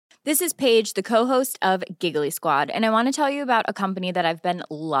This is Paige, the co-host of Giggly Squad, and I want to tell you about a company that I've been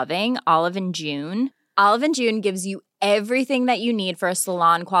loving, Olive & June. Olive & June gives you everything that you need for a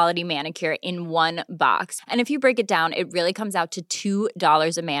salon-quality manicure in one box. And if you break it down, it really comes out to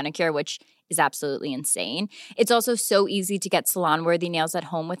 $2 a manicure, which is absolutely insane. It's also so easy to get salon-worthy nails at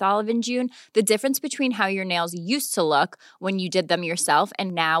home with Olive & June. The difference between how your nails used to look when you did them yourself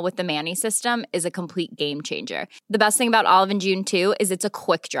and now with the Mani system is a complete game changer. The best thing about Olive & June, too, is it's a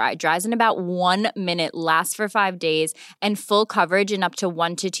quick dry. Dries in about 1 minute, lasts for 5 days, and full coverage in up to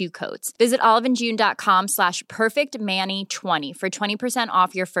 1 to 2 coats. Visit oliveandjune.com/perfectmani20 for 20%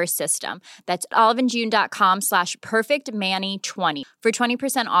 off your first system. That's oliveandjune.com/perfectmani20 for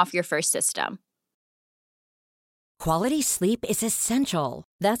 20% off your first system. Quality sleep is essential.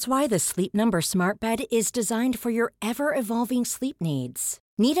 That's why the Sleep Number Smart Bed is designed for your ever-evolving sleep needs.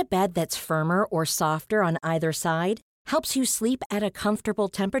 Need a bed that's firmer or softer on either side? Helps you sleep at a comfortable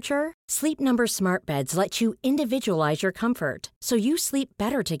temperature? Sleep Number Smart Beds let you individualize your comfort, so you sleep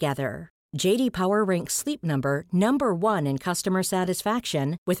better together. J.D. Power ranks Sleep Number number 1 in customer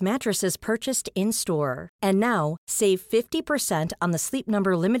satisfaction with mattresses purchased in-store. And now, save 50% on the Sleep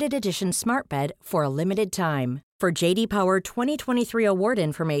Number Limited Edition Smart Bed for a limited time. For J.D. Power 2023 award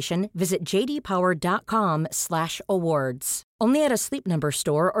information, visit jdpower.com/awards. Only at a Sleep Number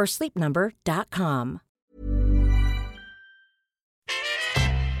store or sleepnumber.com.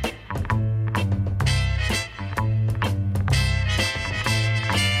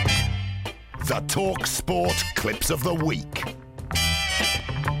 The Talk Sport Clips of the Week.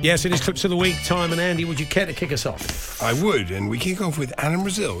 Yes, it is Clips of the Week time, and Andy, would you care to kick us off? I would, and we kick off with Alan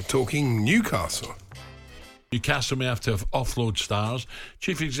Brazil talking Newcastle. Newcastle may have to offload stars.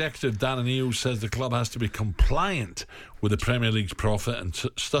 Chief Executive Darren Eales says the club has to be compliant with the Premier League's profit and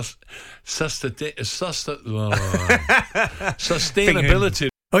sustainability.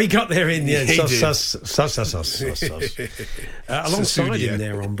 Oh, you got there in the end. He Alongside him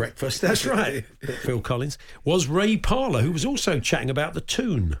there on breakfast, that's right, Phil Collins, was Ray Parlour, who was also chatting about the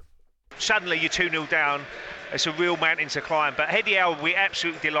tune. Suddenly you're 2-0 down. It's a real mountain to climb. But Eddie Howe, we're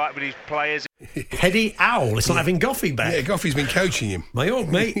absolutely delighted with his players. Eddie Owl. It's like having Goffey back. Yeah, Goffey's been coaching him. My old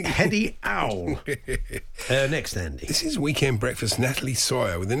mate, Eddie Owl. Next, Andy. This is Weekend Breakfast Natalie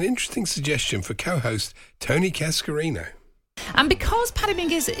Sawyer with an interesting suggestion for co-host Tony Cascarino. And because Paddy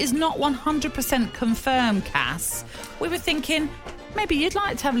Mingus is not 100% confirmed, Cass, we were thinking maybe you'd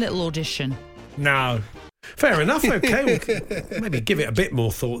like to have a little audition. No. Fair enough, okay. We'll maybe give it a bit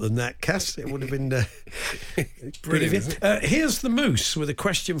more thought than that, Cass. It would have been brilliant. Here's the Moose with a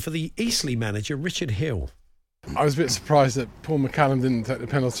question for the Eastleigh manager, Richard Hill. I was a bit surprised that Paul McCallum didn't take the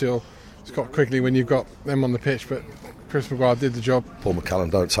penalty or Scott Quigley when you've got them on the pitch, but Chris Maguire did the job. Paul McCallum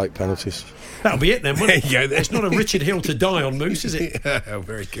don't take penalties. That'll be it then, won't it? There you go. It's not a Richard Hill to die on, Moose, is it? Oh,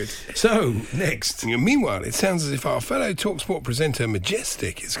 very good. So, next. Meanwhile, it sounds as if our fellow TalkSport presenter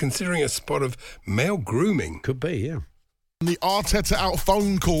Majestic is considering a spot of male grooming. Could be, yeah. The Arteta out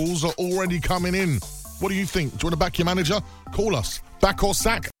phone calls are already coming in. What do you think? Do you want to back your manager? Call us. Back or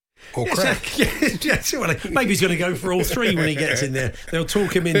sack? Or crack. Maybe he's going to go for all three when he gets in there. They'll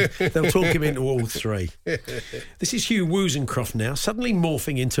talk him in. They'll talk him into all three. This is Hugh Woozencroft now, suddenly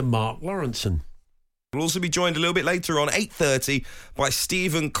morphing into Mark Lawrenson. We'll also be joined a little bit later on, 8:30, by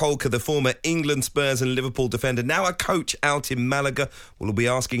Stephen Colker, the former England, Spurs and Liverpool defender, now a coach out in Malaga. We'll be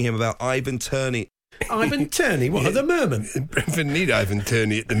asking him about Ivan Toney. Ivan Toney, what, at the moment? Brentford need Ivan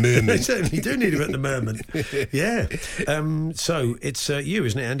Toney at the moment. They certainly do need him at the moment. Yeah. So it's you,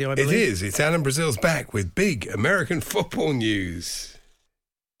 isn't it, Andy, I believe? It is. It's Alan Brazil's back with big American football news.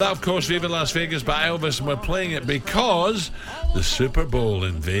 That, of course, Viva Las Vegas by Elvis, and we're playing it because the Super Bowl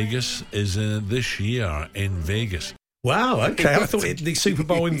in Vegas is this year in Vegas. Wow, okay. I thought the Super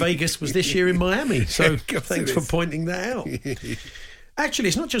Bowl in Vegas was this year in Miami, so thanks for pointing that out. Actually,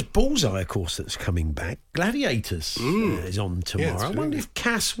 it's not just Bullseye, of course, that's coming back. Gladiators is on tomorrow. Yeah, I wonder if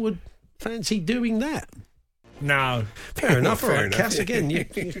Cass would fancy doing that. No. Fair enough. Fair All right, enough. Cass, again, you're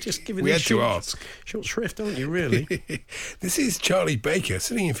just giving We this had to ask. short shrift, aren't you, really? This is Charlie Baker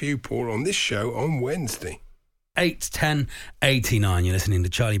sitting in for you, Paul, on this show on Wednesday. 8:10:89. You're listening to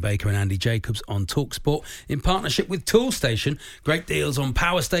Charlie Baker and Andy Jacobs on TalkSport in partnership with Toolstation. Great deals on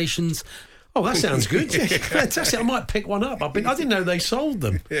power stations. Oh, that sounds good. Yeah, fantastic. I might pick one up. I didn't know they sold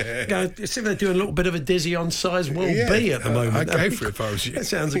them. See if they're doing a little bit of a dizzy on Sizewell B at the moment. I'd go for it if I was you. That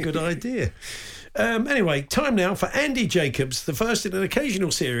sounds a good idea. Anyway, time now for Andy Jacobs, the first in an occasional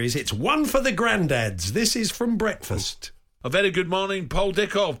series. It's one for the granddads. This is from breakfast. A very good morning, Paul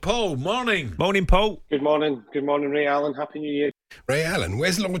Dickoff. Paul, morning. Morning, Paul. Good morning. Good morning, Ray Allen. Happy New Year. Ray Allen,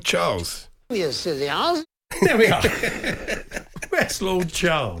 where's Lord Charles? You silly ass. There we are. Where's Lord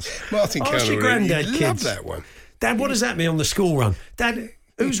Charles? Martin Ask Kelly, your granddad, you kids. love that one. Dad, what does that mean on the school run? Dad,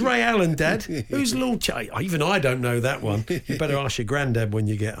 who's Ray Allen, Dad? Who's Lord Charles? Even I don't know that one. You better ask your granddad when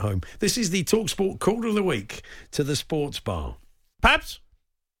you get home. This is the TalkSport Call of the Week to the Sports Bar. Pabs?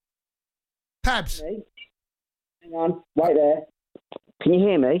 Pabs? Hang on, wait there. Can you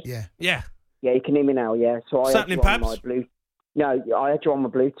hear me? Yeah. Yeah. Yeah, you can hear me now, yeah. So I had Something, you on Pabs? my Bluetooth. No, I had you on my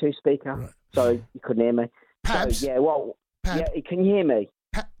Bluetooth speaker, Right. so you couldn't hear me. Pabs? So, yeah, well, Pab? yeah, can you hear me?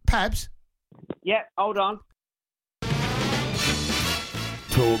 Pabs? Yeah, hold on.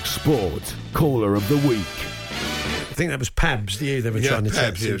 Talk Sport, Caller of the Week. I think that was Pabs, they were trying to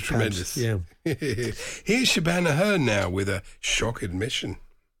Pabs, tap yeah, tremendous. Yeah. Here's Shabana Hearn now with a shock admission.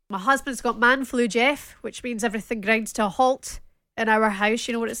 My husband's got man flu, Jeff, which means everything grinds to a halt in our house.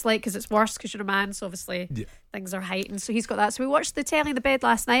 You know what it's like because it's worse because you're a man, so obviously things are heightened. So he's got that. So we watched the telly in the bed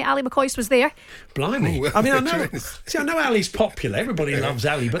last night. Ali McCoist was there. Blimey. I mean, I know Ali's popular. Everybody loves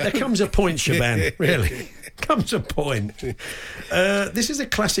Ali, but there comes a point, Shaban, really. Comes a point. This is a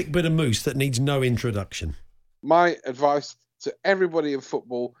classic bit of moose that needs no introduction. My advice to everybody in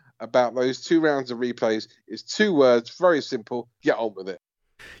football about those 2 rounds of replays is 2 words, very simple, get on with it.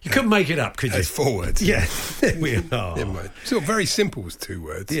 You couldn't make it up, could you? That's 4 words. Yeah, there we are. Never mind. So very simple was 2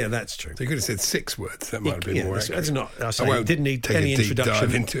 words. Yeah, that's true. So you could have said 6 words. That might have been more accurate. That's not. I won't didn't need take any a deep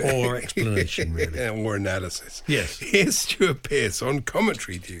dive introduction into it. or explanation, really. Or analysis. Yes. Here's Stuart Pearce on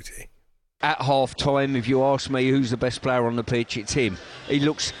commentary duty. At half-time, if you ask me who's the best player on the pitch, it's him. He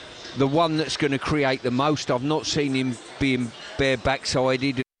looks the one that's going to create the most. I've not seen him being bare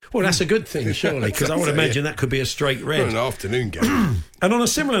backsided. Well, that's a good thing, surely, because I would imagine that could be a straight red. An afternoon game. And on a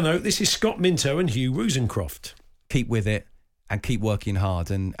similar note, this is Scott Minto and Hugh Rosencroft. Keep with it and keep working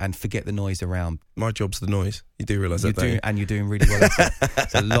hard and forget the noise around. My job's the noise. You do realise that, don't you? And you're doing really well.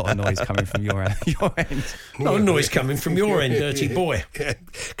 There's a lot of noise coming from your end. A lot of noise coming from your end, dirty boy. Yeah.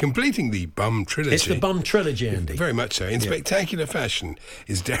 Completing the Bum Trilogy. It's the Bum Trilogy, Andy. Very much so. In spectacular fashion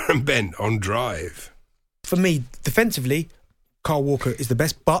is Darren Bent on Drive. For me, defensively, Kyle Walker is the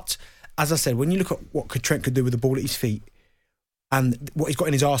best. But, as I said, when you look at what Trent could do with the ball at his feet and what he's got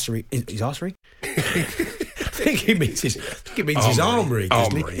in his arsery... His arsery? I think it means his armoury.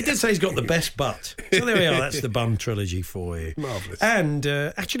 He did say he's got the best butt. So there we are. That's the Bum Trilogy for you. Marvellous. And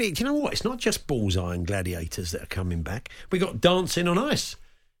actually, do you know what? It's not just Bullseye and Gladiators that are coming back. We got Dancing on Ice.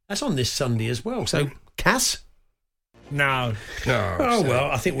 That's on this Sunday as well. So, Cass? No. Oh,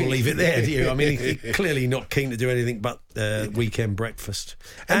 well, I think we'll leave it there, do you? I mean, he's clearly not keen to do anything but weekend breakfast.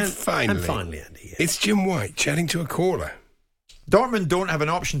 And finally, Andy. It's Jim White chatting to a caller. Dortmund don't have an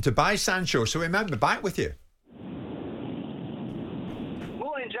option to buy Sancho, so we might be back with you.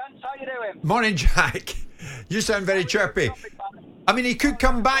 Morning, gents. How you doing? Morning, Jack. You sound very chirpy. I mean, he could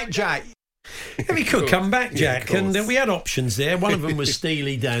come back, Jack. Yeah, he could come back, Jack. And we had options there. One of them was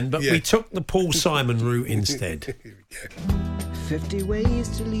Steely Dan, but we took the Paul Simon route instead. 50 ways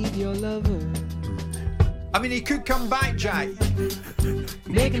to leave your lover. I mean, he could come back, Jack.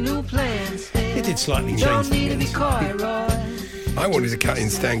 Making new plans. It did slightly change. Don't need to be coy, Roy. I wanted to cut in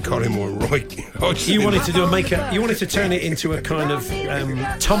Stan Collymore and Roy Hodgson. You wanted to do you wanted to turn it into a kind of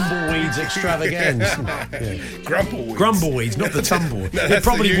tumbleweeds extravaganza. Grumbleweeds, not the tumble. No, it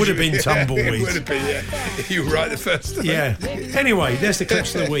probably would have been It tumbleweeds. would have been, yeah. You were right the first time. Yeah. Anyway, there's the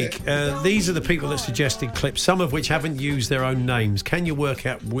clips of the week. These are the people that suggested clips, some of which haven't used their own names. Can you work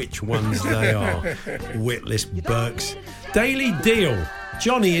out which ones they are? Witless Burks. Daily Deal.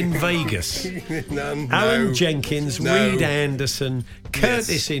 Johnny in Vegas. Alan Jenkins, Reed Anderson,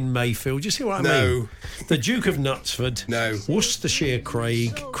 Curtis in Mayfield. You see what I mean? The Duke of Knutsford. Worcestershire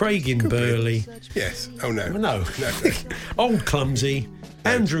Craig in Burley. Yes. Oh, no. No. Old Clumsy.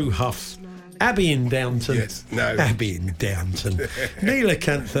 Andrew Huff. Abby in Downton. Yes. No. Abby in Downton. Neil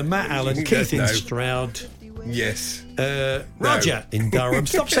Acantha, Matt Allen, Keith in Stroud. Yes. Roger in Durham.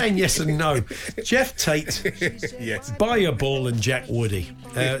 Stop saying yes and no. Jeff Tate. Yes. Buy a Ball and Jack Woody.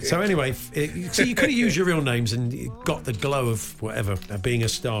 So anyway, so you could have used your real names and got the glow of whatever, being a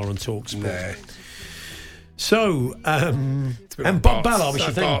star on TalkSport. No. So, and Bob Ballard, we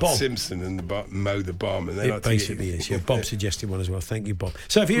should thank Bart Bob. Simpson and Mo the Barman. It basically is, yeah. Bob suggested one as well. Thank you, Bob.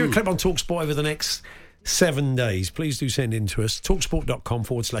 So if you hear a clip on TalkSport over the next 7 days, please do send in to us.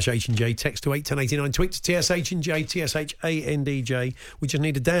 Talksport.com/H&J. Text to 81089. Tweet to TSH&J, TSHANDJ. We just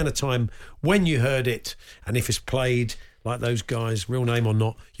need a day and a time when you heard it. And if it's played like those guys, real name or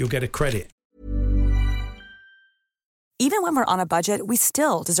not, you'll get a credit. Even when we're on a budget, we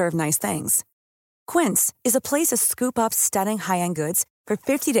still deserve nice things. Quince is a place to scoop up stunning high-end goods for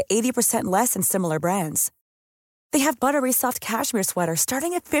 50 to 80% less than similar brands. They have buttery soft cashmere sweaters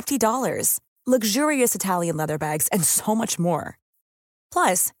starting at $50, luxurious Italian leather bags, and so much more.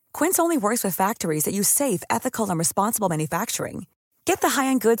 Plus, Quince only works with factories that use safe, ethical, and responsible manufacturing. Get the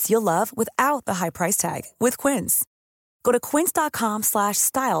high-end goods you'll love without the high price tag with Quince. Go to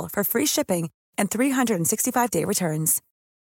quince.com/style for free shipping and 365-day returns.